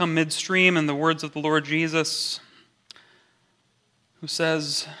come midstream in the words of the Lord Jesus, who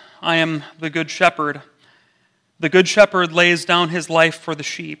says, I am the good shepherd. The good shepherd lays down his life for the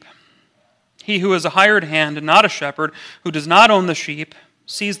sheep. He who is a hired hand and not a shepherd, who does not own the sheep,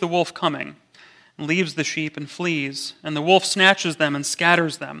 sees the wolf coming, and leaves the sheep and flees, and the wolf snatches them and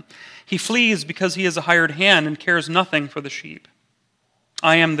scatters them. He flees because he is a hired hand and cares nothing for the sheep.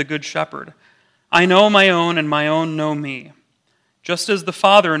 I am the good shepherd. I know my own, and my own know me. Just as the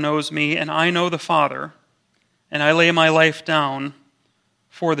Father knows me, and I know the Father, and I lay my life down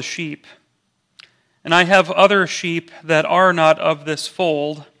for the sheep. And I have other sheep that are not of this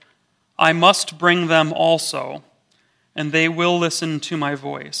fold. I must bring them also, and they will listen to my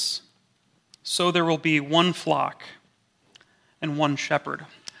voice. So there will be one flock and one shepherd.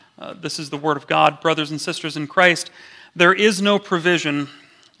 This is the word of God, brothers and sisters in Christ. There is no provision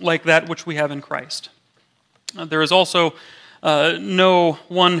like that which we have in Christ. There is also no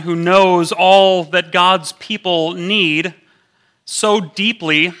one who knows all that God's people need so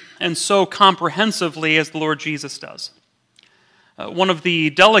deeply and so comprehensively as the Lord Jesus does. One of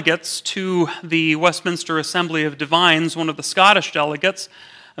the delegates to the Westminster Assembly of Divines, one of the Scottish delegates,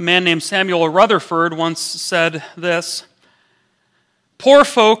 a man named Samuel Rutherford, once said this: "Poor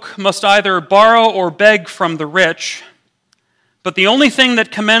folk must either borrow or beg from the rich, but the only thing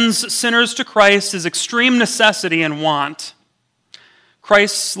that commends sinners to Christ is extreme necessity and want.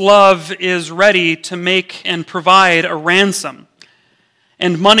 Christ's love is ready to make and provide a ransom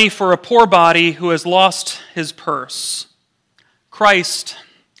and money for a poor body who has lost his purse. Christ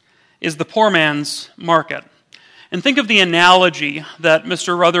is the poor man's market." And think of the analogy that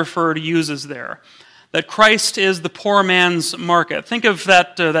Mr. Rutherford uses there, that Christ is the poor man's market. Think of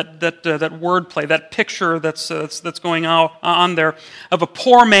that wordplay, that picture that's going on there of a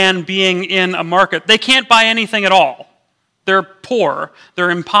poor man being in a market. They can't buy anything at all. They're poor, they're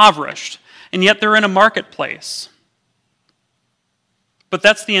impoverished, and yet they're in a marketplace. But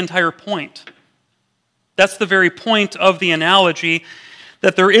that's the entire point. That's the very point of the analogy,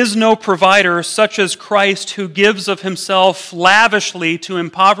 that there is no provider such as Christ who gives of himself lavishly to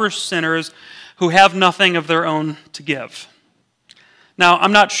impoverished sinners who have nothing of their own to give. Now,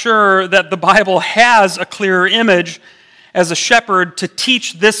 I'm not sure that the Bible has a clearer image as a shepherd to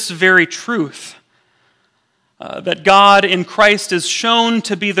teach this very truth, that God in Christ is shown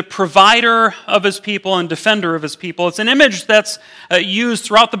to be the provider of his people and defender of his people. It's an image that's used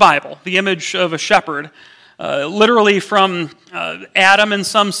throughout the Bible, the image of a shepherd. Literally from Adam in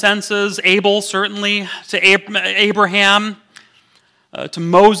some senses, Abel certainly, to Abraham, to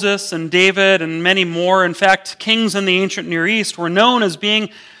Moses and David and many more. In fact, kings in the ancient Near East were known as being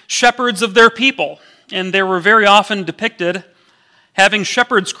shepherds of their people, and they were very often depicted having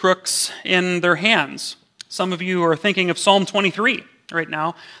shepherd's crooks in their hands. Some of you are thinking of Psalm 23 right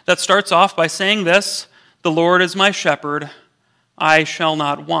now. That starts off by saying this: "The Lord is my shepherd, I shall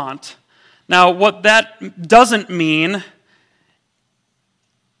not want." Now, what that doesn't mean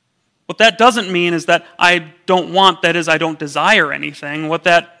is that I don't want, that is, I don't desire anything. What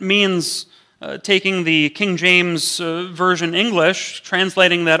that means, taking the King James Version English,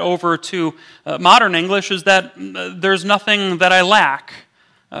 translating that over to modern English, is that there's nothing that I lack,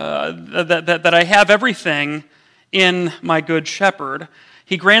 that I have everything in my good shepherd.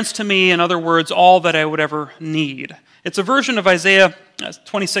 He grants to me, in other words, all that I would ever need. It's a version of Isaiah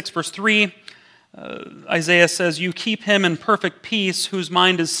 26, verse 3. Isaiah says, "You keep him in perfect peace, whose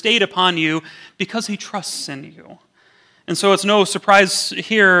mind is stayed upon you, because he trusts in you." And so it's no surprise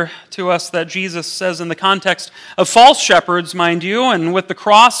here to us that Jesus says, in the context of false shepherds, mind you, and with the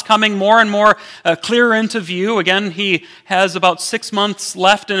cross coming more and more clear into view, again, he has about 6 months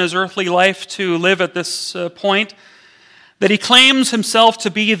left in his earthly life to live at this point, that he claims himself to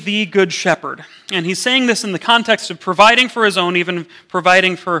be the good shepherd. And he's saying this in the context of providing for his own, even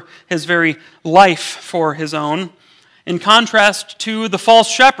providing for his very life for his own, in contrast to the false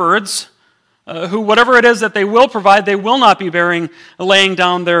shepherds, who, whatever it is that they will provide, they will not be laying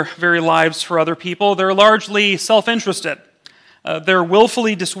down their very lives for other people. They're largely self-interested. They're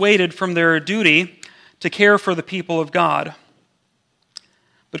willfully dissuaded from their duty to care for the people of God.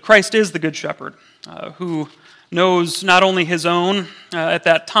 But Christ is the good shepherd, who knows not only his own at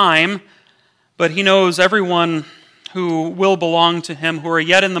that time, but he knows everyone who will belong to him, who are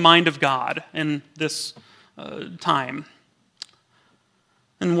yet in the mind of God in this time.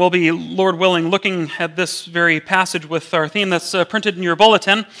 And we'll be, Lord willing, looking at this very passage with our theme that's printed in your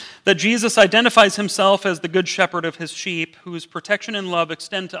bulletin, that Jesus identifies himself as the good shepherd of his sheep, whose protection and love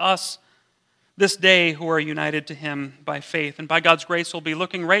extend to us this day who are united to him by faith. And by God's grace, we'll be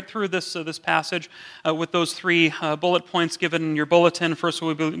looking right through this passage with those three bullet points given in your bulletin. First,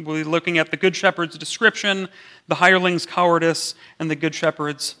 we'll be looking at the Good Shepherd's description, the hireling's cowardice, and the Good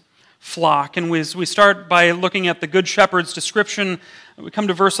Shepherd's flock. And we start by looking at the Good Shepherd's description. We come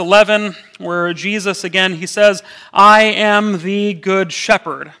to verse 11, where Jesus, again, he says, I am the Good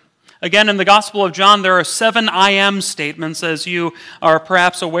Shepherd. Again, in the Gospel of John, there are 7 I am statements, as you are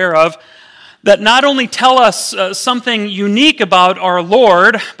perhaps aware of, that not only tell us something unique about our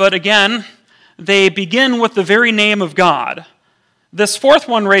Lord, but again, they begin with the very name of God. This fourth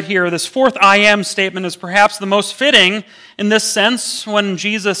one right here, this fourth I am statement, is perhaps the most fitting in this sense when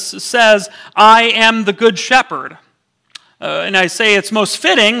Jesus says, I am the Good Shepherd. And I say it's most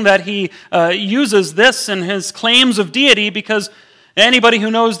fitting that he uses this in his claims of deity because anybody who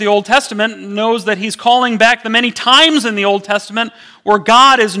knows the Old Testament knows that he's calling back the many times in the Old Testament where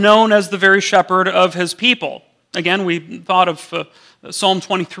God is known as the very shepherd of his people. Again, we thought of Psalm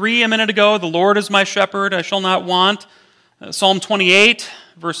 23 a minute ago, the Lord is my shepherd, I shall not want. Psalm 28,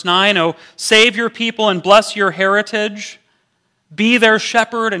 verse 9, oh, save your people and bless your heritage. Be their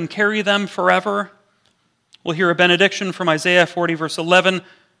shepherd and carry them forever. We'll hear a benediction from Isaiah 40, verse 11.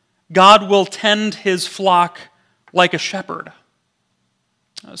 God will tend his flock like a shepherd.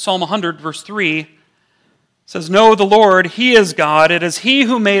 Psalm 100, verse 3 says, know the Lord, he is God. It is he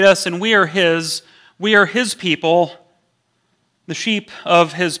who made us, and we are his. We are his people, the sheep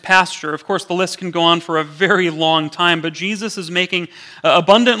of his pasture. Of course, the list can go on for a very long time, but Jesus is making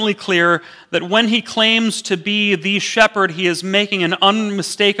abundantly clear that when he claims to be the shepherd, he is making an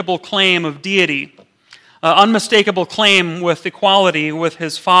unmistakable claim of deity, unmistakable claim with equality with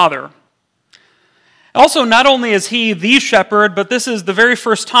his Father. Also, not only is he the shepherd, but this is the very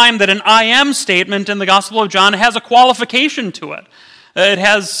first time that an I am statement in the Gospel of John has a qualification to it. It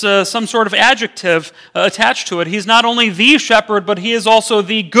has some sort of adjective attached to it. He's not only the shepherd, but he is also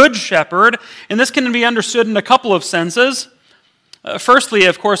the good shepherd. And this can be understood in a couple of senses. Firstly,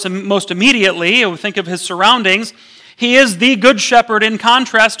 of course, most immediately, we think of his surroundings. He is the good shepherd in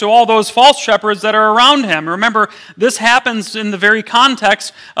contrast to all those false shepherds that are around him. Remember, this happens in the very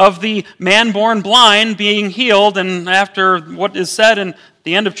context of the man born blind being healed, and after what is said in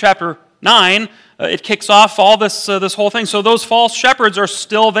the end of chapter 9, it kicks off all this whole thing. So those false shepherds are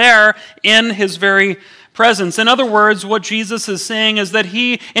still there in his very presence. In other words, what Jesus is saying is that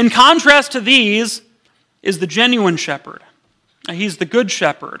he, in contrast to these, is the genuine shepherd. He's the good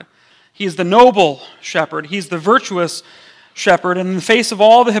shepherd. He's the noble shepherd. He's the virtuous shepherd. And in the face of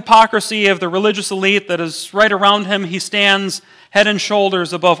all the hypocrisy of the religious elite that is right around him, he stands head and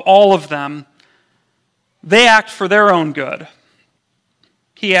shoulders above all of them. They act for their own good.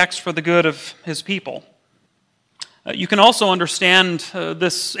 He acts for the good of his people. You can also understand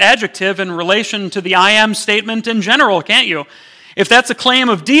this adjective in relation to the I am statement in general, can't you? If that's a claim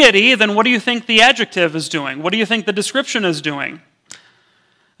of deity, then what do you think the adjective is doing? What do you think the description is doing?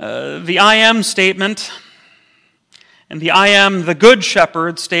 The I am statement and the I am the good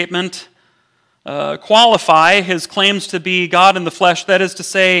shepherd statement qualify his claims to be God in the flesh. That is to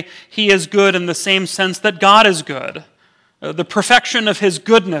say, he is good in the same sense that God is good. The perfection of his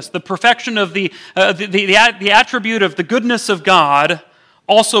goodness, the perfection of the attribute of the goodness of God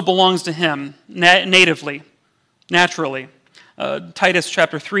also belongs to him natively, naturally. Titus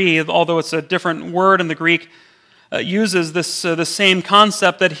chapter 3, although it's a different word in the Greek, uses the same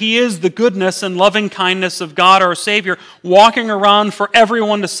concept that he is the goodness and loving kindness of God our Savior, walking around for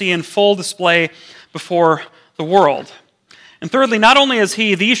everyone to see in full display before the world. And thirdly, not only is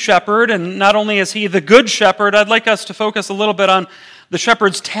he the shepherd, and not only is he the good shepherd, I'd like us to focus a little bit on the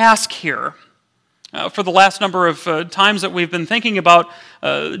shepherd's task here. For the last number of times that we've been thinking about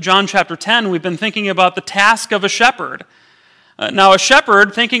John chapter 10, we've been thinking about the task of a shepherd. Now, a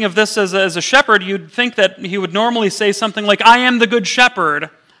shepherd, thinking of this as a shepherd, you'd think that he would normally say something like, I am the good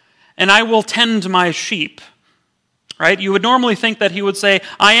shepherd, and I will tend my sheep. Right? You would normally think that he would say,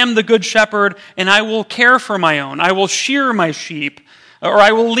 I am the good shepherd, and I will care for my own. I will shear my sheep, or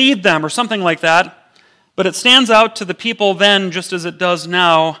I will lead them, or something like that. But it stands out to the people then, just as it does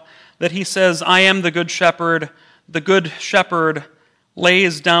now, that he says, I am the good shepherd. The good shepherd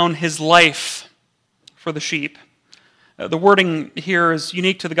lays down his life for the sheep. The wording here is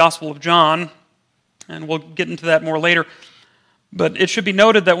unique to the Gospel of John, and we'll get into that more later. But it should be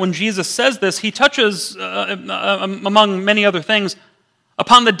noted that when Jesus says this, he touches, among many other things,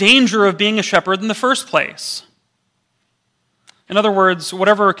 upon the danger of being a shepherd in the first place. In other words,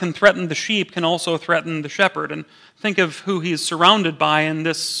 whatever can threaten the sheep can also threaten the shepherd. And think of who he's surrounded by in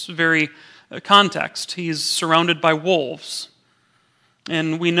this very context. He's surrounded by wolves.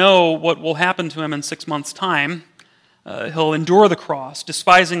 And we know what will happen to him in 6 months' time. He'll endure the cross,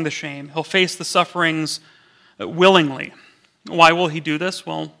 despising the shame. He'll face the sufferings willingly. Why will he do this?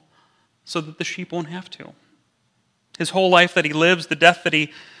 Well, so that the sheep won't have to. His whole life that he lives, the death that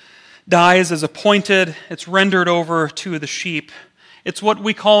he dies is appointed. It's rendered over to the sheep. It's what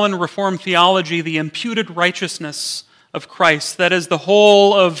we call in Reformed theology the imputed righteousness of Christ. That is, the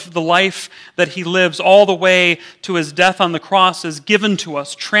whole of the life that he lives all the way to his death on the cross is given to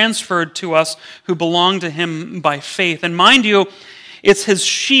us, transferred to us who belong to him by faith. And mind you, it's his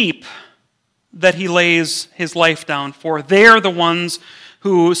sheep that he lays his life down for. They're the ones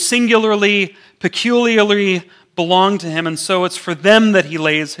who singularly, peculiarly belong to him, and so it's for them that he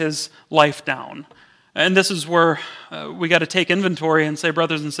lays his life down. And this is where we got to take inventory and say,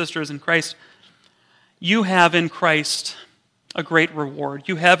 brothers and sisters in Christ, you have in Christ a great reward.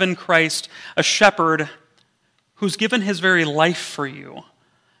 You have in Christ a shepherd who's given his very life for you.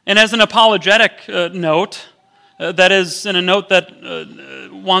 And as an apologetic note, that is, in a note that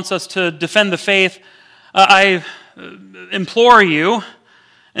wants us to defend the faith, I implore you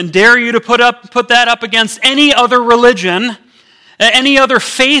and dare you to put that up against any other religion, any other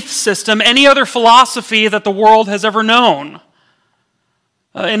faith system, any other philosophy that the world has ever known.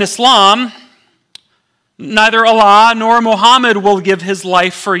 In Islam, neither Allah nor Muhammad will give his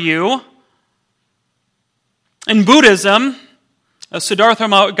life for you. In Buddhism, Siddhartha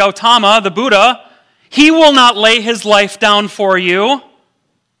Gautama, the Buddha, he will not lay his life down for you.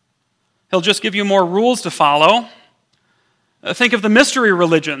 He'll just give you more rules to follow. Think of the mystery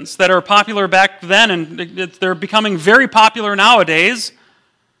religions that are popular back then, and they're becoming very popular nowadays.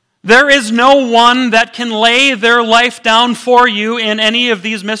 There is no one that can lay their life down for you in any of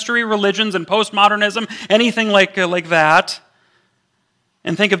these mystery religions and postmodernism, anything like that.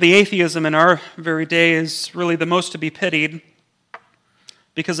 And think of the atheism in our very day is really the most to be pitied,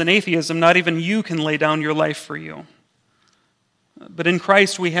 because in atheism, not even you can lay down your life for you. But in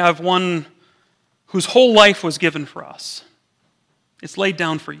Christ, we have one whose whole life was given for us. It's laid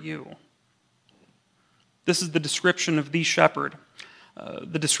down for you. This is the description of the shepherd,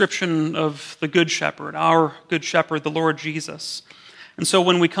 the description of the good shepherd, our good shepherd, the Lord Jesus. And so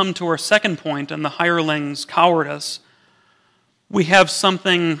when we come to our second point on the hireling's cowardice, we have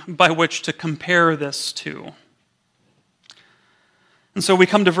something by which to compare this to. And so we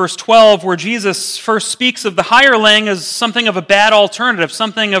come to verse 12, where Jesus first speaks of the hireling as something of a bad alternative,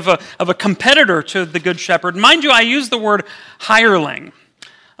 something of a competitor to the good shepherd. Mind you, I use the word hireling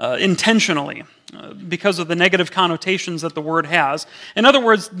intentionally because of the negative connotations that the word has. In other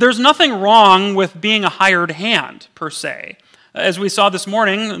words, there's nothing wrong with being a hired hand, per se. As we saw this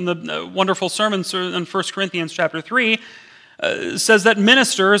morning in the wonderful sermon in 1 Corinthians chapter 3, says that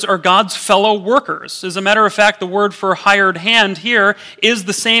ministers are God's fellow workers. As a matter of fact, the word for hired hand here is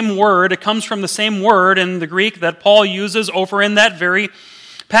the same word. It comes from the same word in the Greek that Paul uses over in that very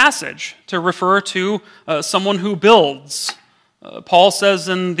passage to refer to someone who builds. Paul says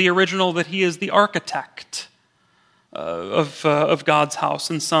in the original that he is the architect of God's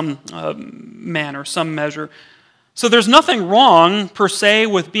house in some manner, some measure. So there's nothing wrong, per se,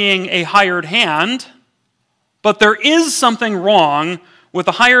 with being a hired hand. But there is something wrong with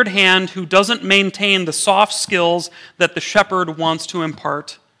a hired hand who doesn't maintain the soft skills that the shepherd wants to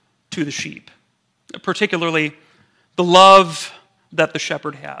impart to the sheep, particularly the love that the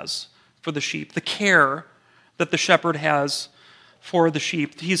shepherd has for the sheep, the care that the shepherd has for the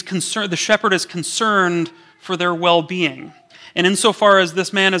sheep. The shepherd is concerned for their well-being. And insofar as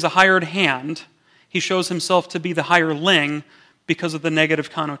this man is a hired hand, he shows himself to be the hireling because of the negative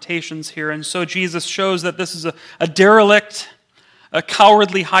connotations here. And so Jesus shows that this is a derelict, a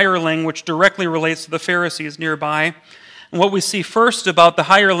cowardly hireling, which directly relates to the Pharisees nearby. And what we see first about the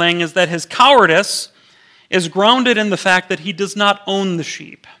hireling is that his cowardice is grounded in the fact that he does not own the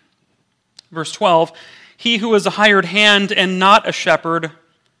sheep. Verse 12, he who is a hired hand and not a shepherd,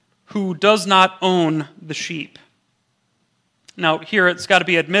 who does not own the sheep. Now, here it's got to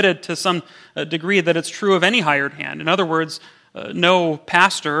be admitted to some degree that it's true of any hired hand. In other words, no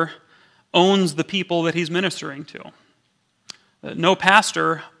pastor owns the people that he's ministering to. No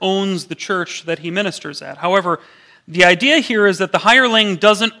pastor owns the church that he ministers at. However, the idea here is that the hireling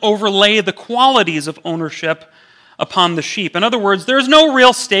doesn't overlay the qualities of ownership upon the sheep. In other words, there's no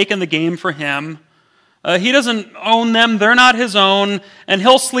real stake in the game for him. He doesn't own them, they're not his own, and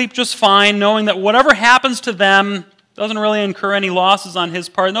he'll sleep just fine knowing that whatever happens to them doesn't really incur any losses on his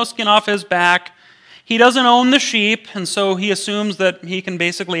part, no skin off his back. He doesn't own the sheep, and so he assumes that he can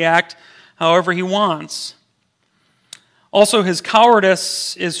basically act however he wants. Also, his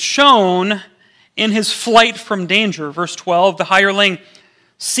cowardice is shown in his flight from danger. Verse 12, the hireling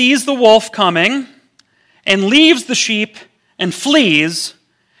sees the wolf coming and leaves the sheep and flees,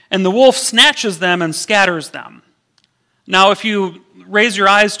 and the wolf snatches them and scatters them. Now, if you raise your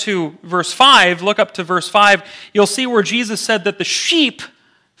eyes to verse 5, look up to verse 5, you'll see where Jesus said that the sheep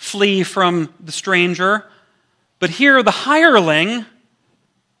flee from the stranger, but here the hireling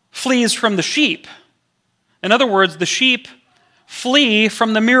flees from the sheep. In other words, the sheep flee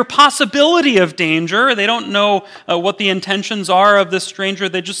from the mere possibility of danger. They don't know what the intentions are of this stranger.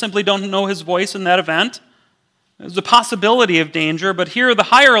 They just simply don't know his voice in that event. There's a possibility of danger, but here the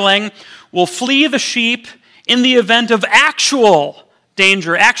hireling will flee the sheep in the event of actual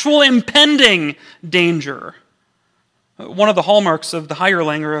danger, actual impending danger. One of the hallmarks of the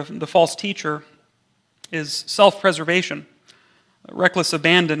hireling or of the false teacher is self-preservation, reckless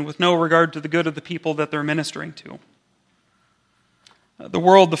abandon with no regard to the good of the people that they're ministering to. The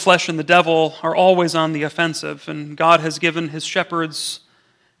world, the flesh, and the devil are always on the offensive, and God has given his shepherds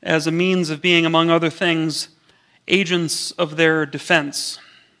as a means of being, among other things, agents of their defense.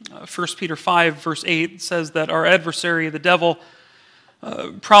 1 Peter 5, verse 8 says that our adversary, the devil,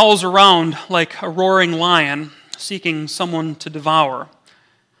 prowls around like a roaring lion, seeking someone to devour.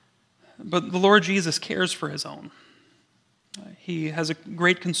 But the Lord Jesus cares for his own. He has a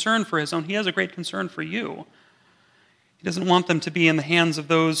great concern for his own. He has a great concern for you. He doesn't want them to be in the hands of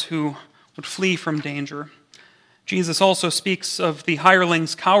those who would flee from danger. Jesus also speaks of the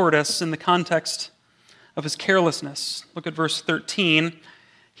hireling's cowardice in the context of his carelessness. Look at verse 13.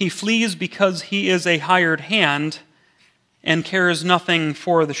 He flees because he is a hired hand and cares nothing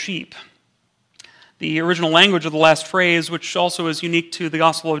for the sheep. The original language of the last phrase, which also is unique to the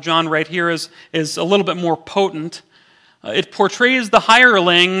Gospel of John right here, is a little bit more potent. It portrays the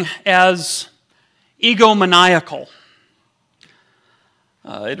hireling as egomaniacal.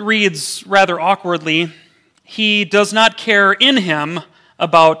 It reads rather awkwardly, he does not care in him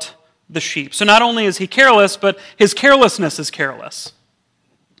about the sheep. So not only is he careless, but his carelessness is careless.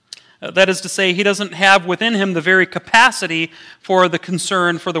 That is to say, he doesn't have within him the very capacity for the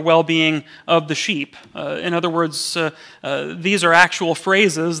concern for the well-being of the sheep. In other words, these are actual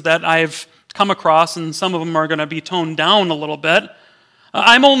phrases that I've come across, and some of them are going to be toned down a little bit.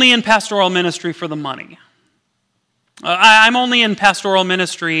 I'm only in pastoral ministry for the money. I'm only in pastoral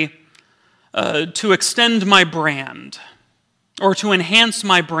ministry to extend my brand or to enhance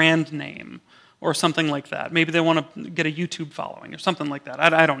my brand name or something like that. Maybe they want to get a YouTube following or something like that.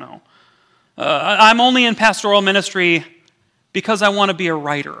 I don't know. I'm only in pastoral ministry because I want to be a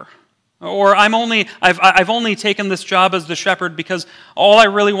writer. Or I've only taken this job as the shepherd because all I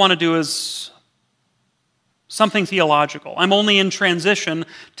really want to do is something theological. I'm only in transition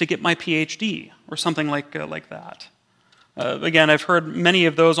to get my PhD or something like that. Again, I've heard many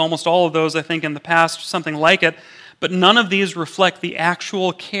of those, almost all of those, I think, in the past, something like it, but none of these reflect the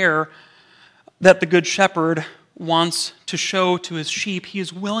actual care that the Good Shepherd wants to show to his sheep. He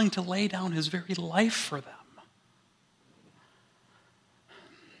is willing to lay down his very life for them.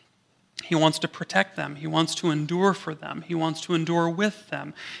 He wants to protect them. He wants to endure for them. He wants to endure with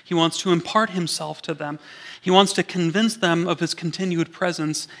them. He wants to impart himself to them. He wants to convince them of his continued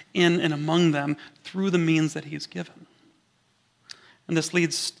presence in and among them through the means that he's given. And this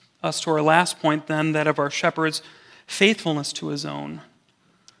leads us to our last point then, that of our shepherd's faithfulness to his own.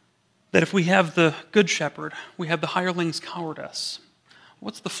 That if we have the good shepherd, we have the hireling's cowardice,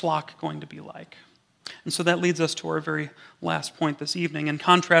 what's the flock going to be like? And so that leads us to our very last point this evening. In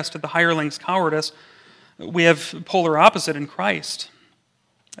contrast to the hireling's cowardice, we have polar opposite in Christ.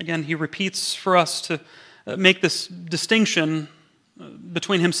 Again, he repeats for us to make this distinction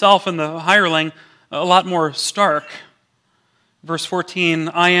between himself and the hireling a lot more stark. Verse 14,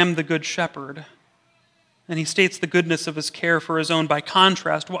 I am the good shepherd. And he states the goodness of his care for his own by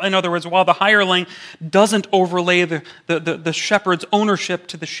contrast. In other words, while the hireling doesn't overlay the shepherd's ownership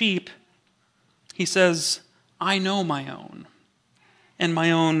to the sheep, he says, I know my own, and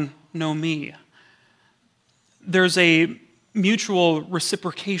my own know me. There's a mutual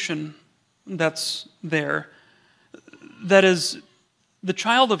reciprocation that's there. That is, the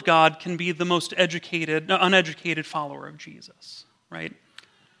child of God can be the most uneducated follower of Jesus, right?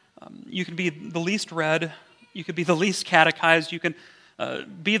 You can be the least read, you could be the least catechized, you can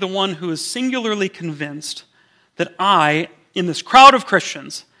be the one who is singularly convinced that I, in this crowd of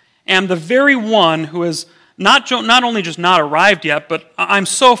Christians, am the very one who is not only just not arrived yet, but I'm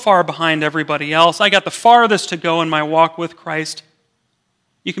so far behind everybody else. I got the farthest to go in my walk with Christ.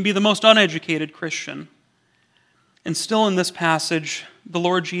 You can be the most uneducated Christian. And still in this passage, the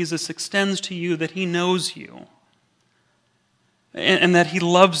Lord Jesus extends to you that he knows you. and that he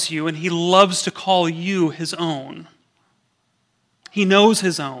loves you, and he loves to call you his own. He knows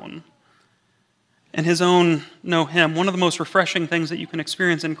his own, and his own know him. One of the most refreshing things that you can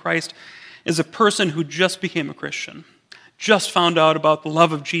experience in Christ is a person who just became a Christian, just found out about the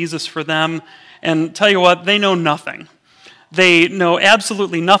love of Jesus for them, and tell you what, they know nothing. They know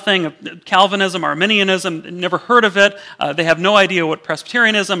absolutely nothing of Calvinism, Arminianism, never heard of it. They have no idea what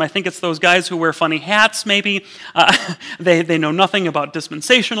Presbyterianism, I think it's those guys who wear funny hats maybe. They know nothing about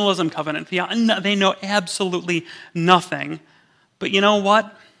dispensationalism, covenant theology. They know absolutely nothing. But you know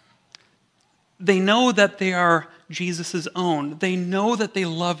what? They know that they are Jesus' own. They know that they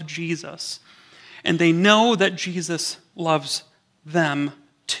love Jesus. And they know that Jesus loves them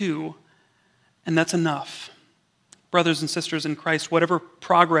too. And that's enough. Brothers and sisters in Christ, whatever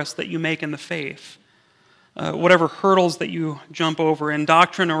progress that you make in the faith, whatever hurdles that you jump over in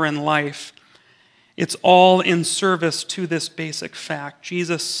doctrine or in life, it's all in service to this basic fact.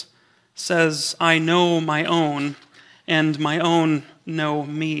 Jesus says, I know my own, and my own know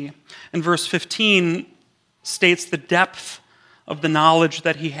me. And verse 15 states the depth of the knowledge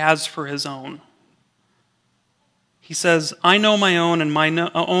that he has for his own. He says, I know my own, and my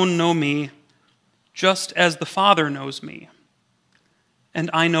own know me, just as the Father knows me, and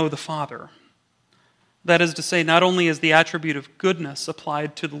I know the Father. That is to say, not only is the attribute of goodness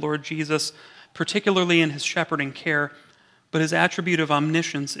applied to the Lord Jesus, particularly in his shepherding care, but his attribute of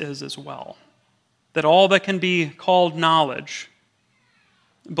omniscience is as well. That all that can be called knowledge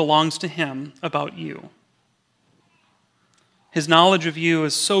belongs to him about you. His knowledge of you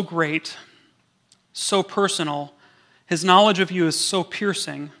is so great, so personal. His knowledge of you is so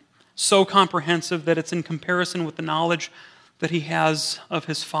piercing, so comprehensive that it's in comparison with the knowledge that he has of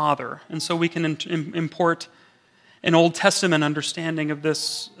his Father. And so we can import an Old Testament understanding of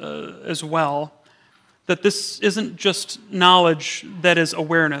this as well, that this isn't just knowledge that is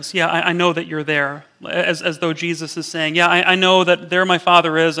awareness. Yeah, I know that you're there, as though Jesus is saying, yeah, I know that there my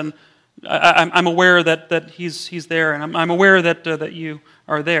Father is, and I'm aware that he's there, and I'm aware that you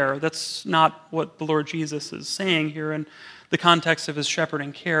are there. That's not what the Lord Jesus is saying here in the context of his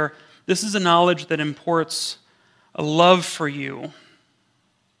shepherding care. This is a knowledge that imports a love for you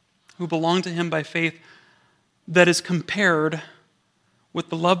who belong to him by faith that is compared with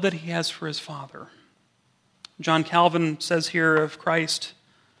the love that he has for his Father. John Calvin says here of Christ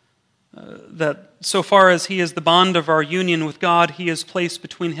that so far as he is the bond of our union with God, he is placed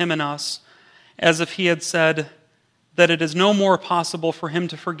between him and us, as if he had said that it is no more possible for him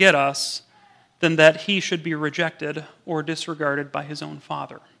to forget us than that he should be rejected or disregarded by his own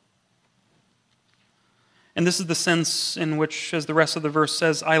Father. And this is the sense in which, as the rest of the verse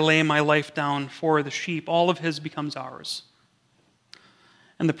says, I lay my life down for the sheep. All of his becomes ours.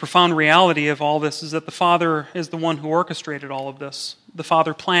 And the profound reality of all this is that the Father is the one who orchestrated all of this. The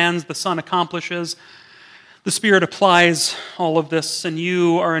Father plans, the Son accomplishes, the Spirit applies all of this, and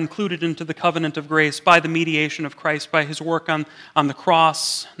you are included into the covenant of grace by the mediation of Christ, by his work on the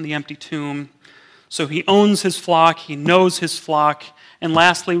cross and the empty tomb. So he owns his flock, he knows his flock, and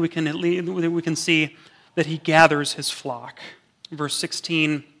lastly we can see that he gathers his flock. Verse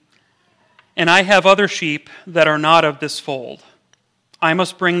 16, and I have other sheep that are not of this fold. I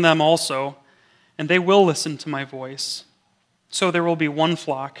must bring them also, and they will listen to my voice. So there will be one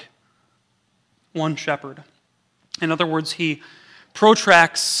flock, one shepherd. In other words, he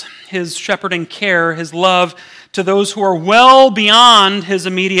protracts his shepherding care, his love, to those who are well beyond his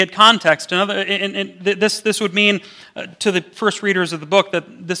immediate context. This would mean to the first readers of the book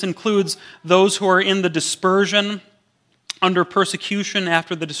that this includes those who are in the dispersion under persecution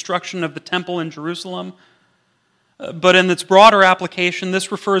after the destruction of the temple in Jerusalem. But in its broader application,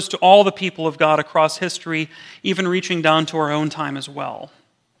 this refers to all the people of God across history, even reaching down to our own time as well.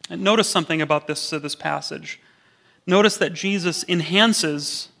 And notice something about this passage. Notice that Jesus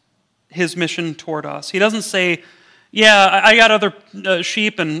enhances his mission toward us. He doesn't say, yeah, I got other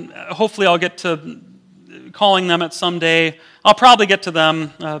sheep, and hopefully I'll get to calling them at some day. I'll probably get to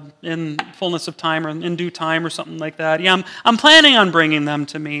them in fullness of time or in due time or something like that. Yeah, I'm planning on bringing them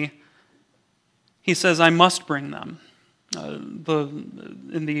to me. He says, I must bring them.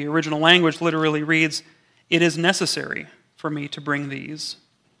 In the original language literally reads, it is necessary for me to bring these.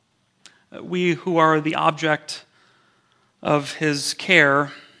 We who are the object of his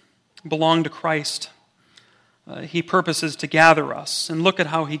care belong to Christ. He purposes to gather us. And look at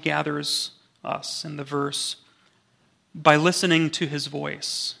how he gathers us in the verse. By listening to his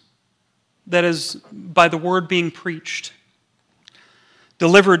voice. That is, by the word being preached,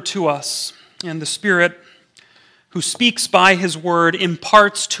 delivered to us. And the Spirit who speaks by his word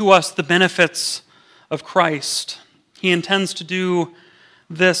imparts to us the benefits of Christ. He intends to do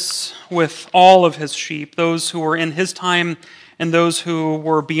this with all of his sheep, those who were in his time and those who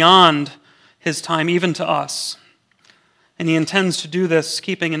were beyond his time, even to us. And he intends to do this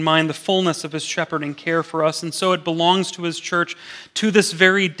keeping in mind the fullness of his shepherding care for us. And so it belongs to his church to this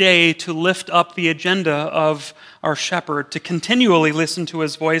very day to lift up the agenda of our shepherd, to continually listen to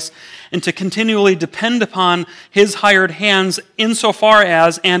his voice and to continually depend upon his hired hands insofar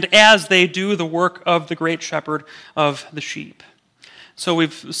as and as they do the work of the great shepherd of the sheep. So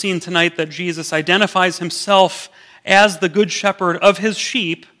we've seen tonight that Jesus identifies himself as the good shepherd of his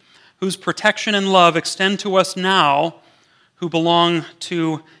sheep, whose protection and love extend to us now, who belong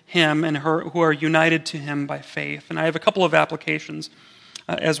to him and who are united to him by faith. And I have a couple of applications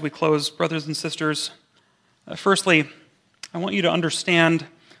as we close, brothers and sisters. Firstly, I want you to understand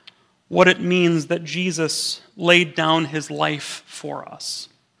what it means that Jesus laid down his life for us.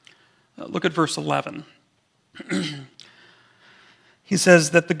 Look at verse 11. He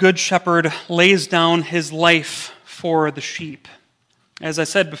says that the good shepherd lays down his life for the sheep. As I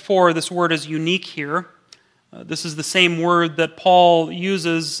said before, this word is unique here. This is the same word that Paul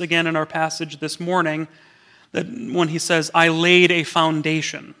uses again in our passage this morning, that when he says, I laid a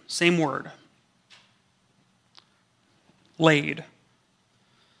foundation. Same word. Laid.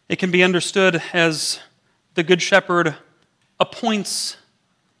 It can be understood as the good shepherd appoints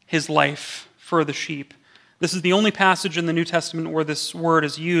his life for the sheep. This is the only passage in the New Testament where this word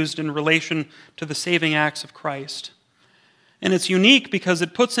is used in relation to the saving acts of Christ. And it's unique because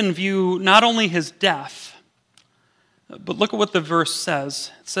it puts in view not only his death, but look at what the verse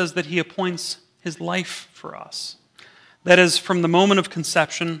says. It says that he appoints his life for us. That is, from the moment of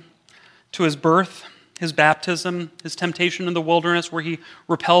conception to his birth, his baptism, his temptation in the wilderness where he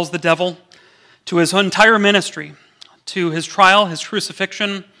repels the devil, to his entire ministry, to his trial, his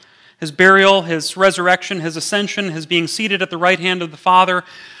crucifixion, his burial, his resurrection, his ascension, his being seated at the right hand of the Father,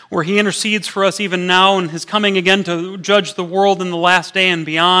 where he intercedes for us even now, and his coming again to judge the world in the last day and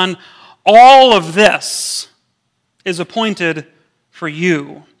beyond. All of this is appointed for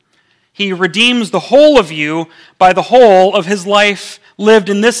you. He redeems the whole of you by the whole of his life lived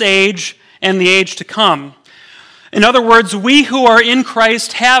in this age and the age to come. In other words, we who are in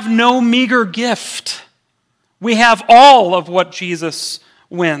Christ have no meager gift. We have all of what Jesus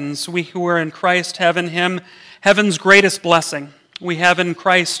wins. We who are in Christ have in him heaven's greatest blessing. We have in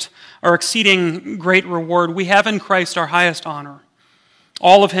Christ our exceeding great reward. We have in Christ our highest honor.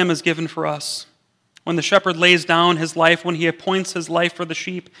 All of him is given for us. When the shepherd lays down his life, when he appoints his life for the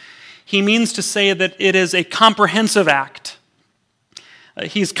sheep, he means to say that it is a comprehensive act.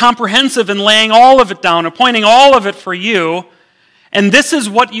 He's comprehensive in laying all of it down, appointing all of it for you, and this is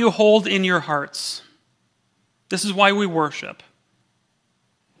what you hold in your hearts. This is why we worship.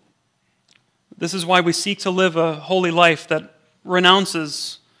 This is why we seek to live a holy life that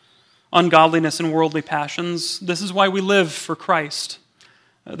renounces ungodliness and worldly passions. This is why we live for Christ.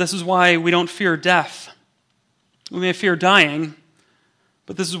 This is why we don't fear death. We may fear dying,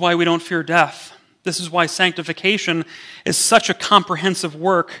 but this is why we don't fear death. This is why sanctification is such a comprehensive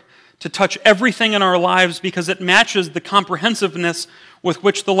work to touch everything in our lives, because it matches the comprehensiveness with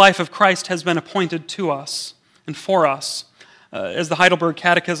which the life of Christ has been appointed to us and for us. As the Heidelberg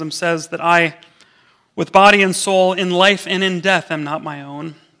Catechism says, that I, with body and soul, in life and in death, am not my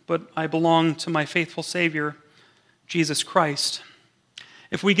own, but I belong to my faithful Savior, Jesus Christ.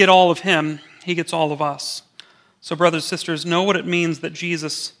 If we get all of him, he gets all of us. So brothers and sisters, know what it means that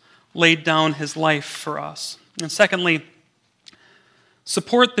Jesus laid down his life for us. And secondly,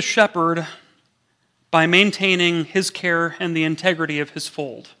 support the shepherd by maintaining his care and the integrity of his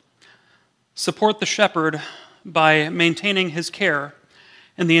fold. Support the shepherd by maintaining his care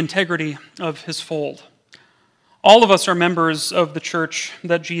and the integrity of his fold. All of us are members of the church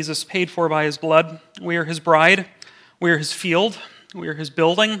that Jesus paid for by his blood. We are his bride. We are his field. We are his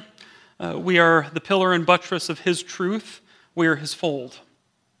building. We are the pillar and buttress of his truth. We are his fold.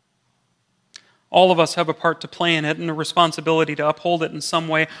 All of us have a part to play in it and a responsibility to uphold it in some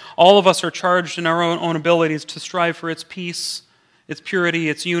way. All of us are charged in our own abilities to strive for its peace, its purity,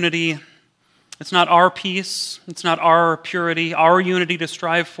 its unity. It's not our peace. It's not our purity, our unity to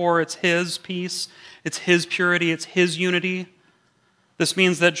strive for. It's his peace. It's his purity. It's his unity. This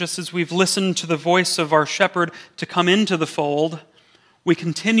means that just as we've listened to the voice of our shepherd to come into the fold, we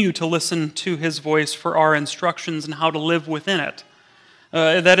continue to listen to his voice for our instructions and how to live within it.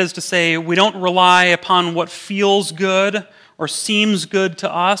 That is to say, we don't rely upon what feels good or seems good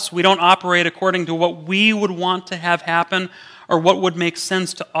to us. We don't operate according to what we would want to have happen or what would make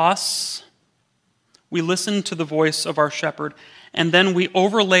sense to us. We listen to the voice of our shepherd, and then we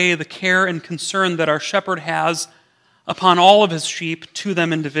overlay the care and concern that our shepherd has upon all of his sheep to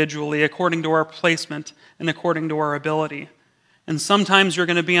them individually, according to our placement and according to our ability. And sometimes you're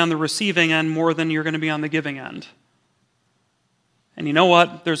going to be on the receiving end more than you're going to be on the giving end. And you know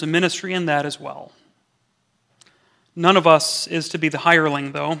what? There's a ministry in that as well. None of us is to be the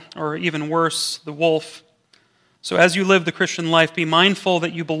hireling, though, or even worse, the wolf. So as you live the Christian life, be mindful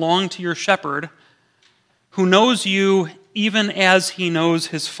that you belong to your shepherd, who knows you even as he knows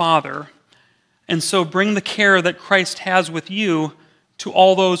his Father. And so bring the care that Christ has with you to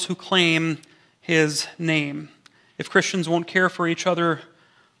all those who claim his name. If Christians won't care for each other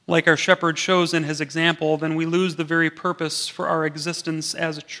like our shepherd shows in his example, then we lose the very purpose for our existence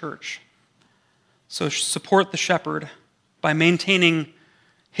as a church. So support the shepherd by maintaining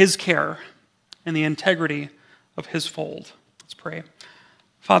his care and the integrity of his fold. Let's pray.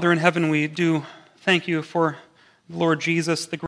 Father in heaven, we do thank you for the Lord Jesus, the